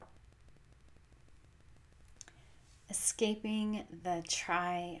Escaping the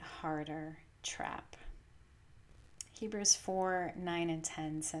try harder trap. Hebrews 4 9 and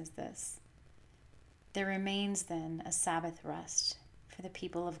 10 says this: There remains then a Sabbath rest for the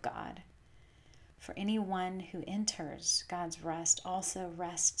people of God. For anyone who enters God's rest also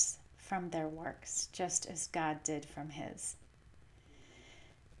rests from their works, just as God did from his.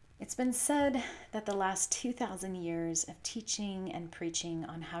 It's been said that the last 2,000 years of teaching and preaching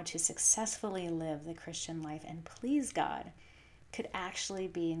on how to successfully live the Christian life and please God could actually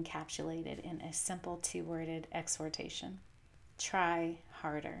be encapsulated in a simple two-worded exhortation: try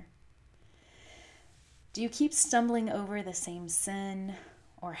harder. Do you keep stumbling over the same sin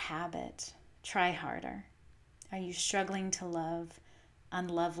or habit? Try harder. Are you struggling to love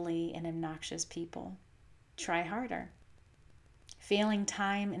unlovely and obnoxious people? Try harder. Failing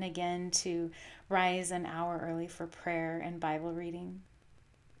time and again to rise an hour early for prayer and Bible reading?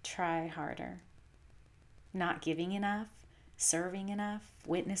 Try harder. Not giving enough, serving enough,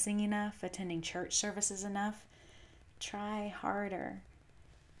 witnessing enough, attending church services enough? Try harder.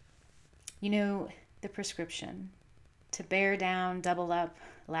 You know the prescription: to bear down, double up,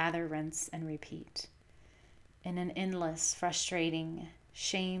 lather, rinse, and repeat in an endless, frustrating,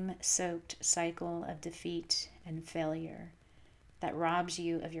 shame-soaked cycle of defeat and failure that robs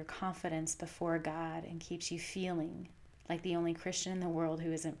you of your confidence before God and keeps you feeling like the only Christian in the world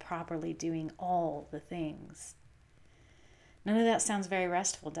who isn't properly doing all the things. None of that sounds very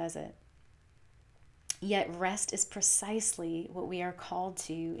restful, does it? Yet rest is precisely what we are called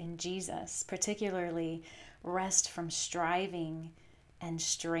to in Jesus, particularly rest from striving and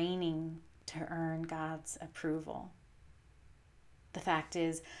straining to earn God's approval. The fact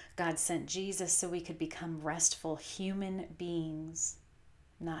is, God sent Jesus so we could become restful human beings,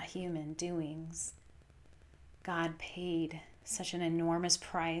 not human doings. God paid such an enormous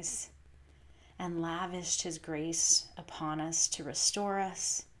price and lavished his grace upon us to restore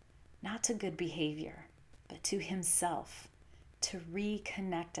us, not to good behavior, but to himself, to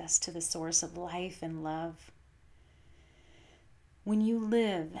reconnect us to the source of life and love. When you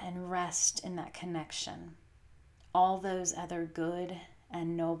live and rest in that connection, all those other good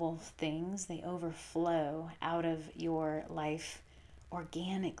and noble things, they overflow out of your life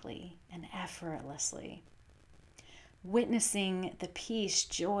organically and effortlessly. Witnessing the peace,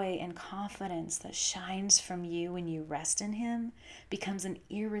 joy, and confidence that shines from you when you rest in him becomes an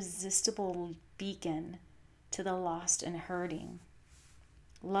irresistible beacon to the lost and hurting.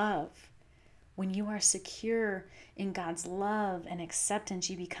 Love. When you are secure in God's love and acceptance,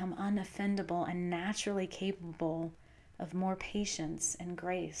 you become unoffendable and naturally capable of more patience and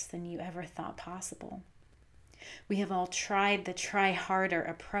grace than you ever thought possible. We have all tried the try harder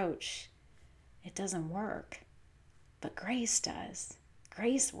approach. It doesn't work, but grace does.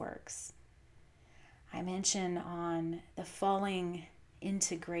 Grace works. I mentioned on the Falling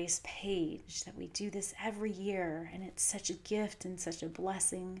into Grace page that we do this every year, and it's such a gift and such a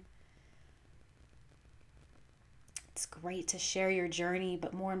blessing. It's great to share your journey,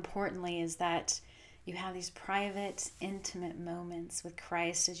 but more importantly is that you have these private, intimate moments with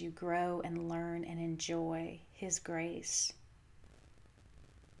Christ as you grow and learn and enjoy his grace.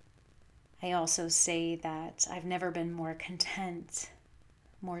 I also say that I've never been more content,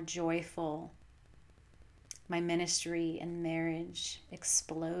 more joyful. My ministry and marriage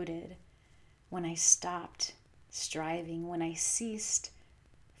exploded when I stopped striving, when I ceased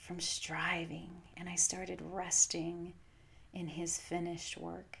from striving and I started resting in his finished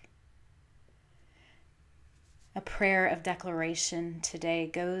work. A prayer of declaration today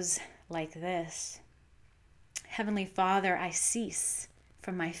goes like this: Heavenly Father, I cease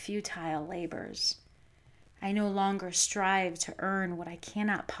from my futile labors. I no longer strive to earn what I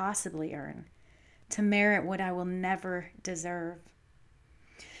cannot possibly earn, to merit what I will never deserve.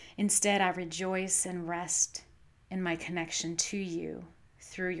 Instead, I rejoice and rest in my connection to you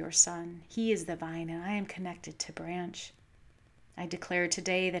through your Son. He is the vine and I am connected to branch. I declare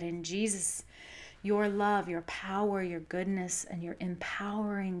today that in Jesus, your love, your power, your goodness, and your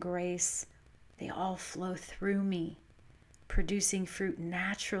empowering grace, they all flow through me, producing fruit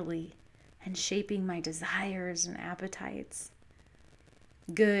naturally and shaping my desires and appetites.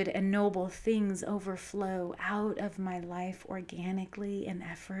 Good and noble things overflow out of my life organically and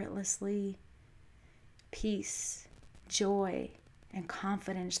effortlessly. Peace, joy, and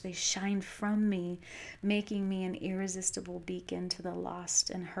confidence, they shine from me, making me an irresistible beacon to the lost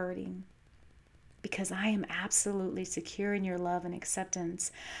and hurting. Because I am absolutely secure in your love and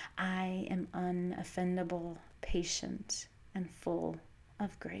acceptance, I am unoffendable, patient, and full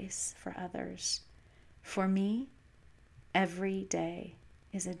of grace for others. For me, every day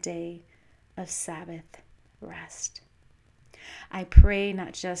is a day of Sabbath rest. I pray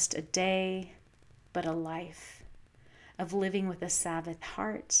not just a day, but a life of living with a Sabbath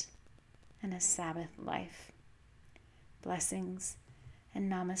heart and a Sabbath life. Blessings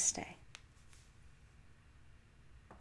and namaste.